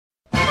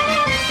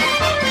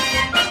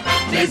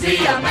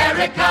Busy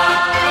America.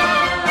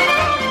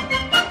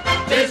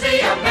 Busy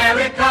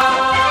America.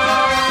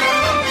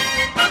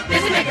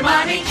 Busy making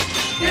money.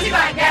 Busy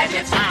buying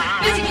gadgets.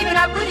 Busy keeping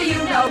up with the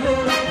you-know-who.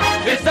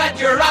 Is that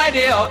your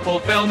idea of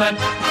fulfillment?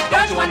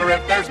 Don't you wonder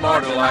if there's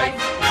more to life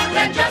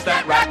than just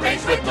that rat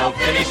race with no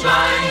finish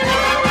line?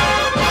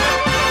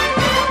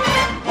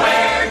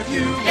 Where'd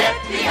you get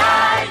the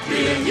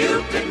idea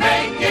you could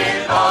make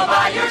it all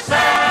by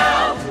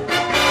yourself?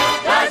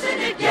 Doesn't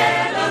it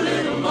get a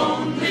little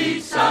lonely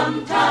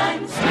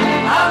sometimes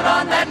out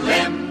on that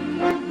limb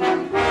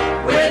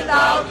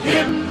without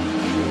him?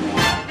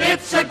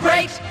 It's a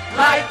great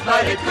life,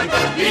 but it could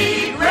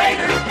be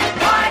greater.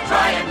 Why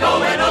try and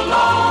go it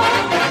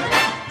alone?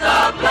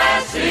 The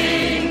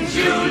blessings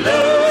you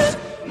lose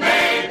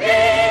may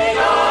be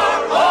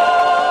your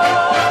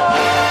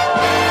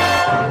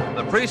own.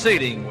 The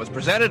preceding was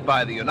presented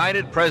by the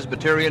United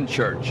Presbyterian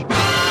Church.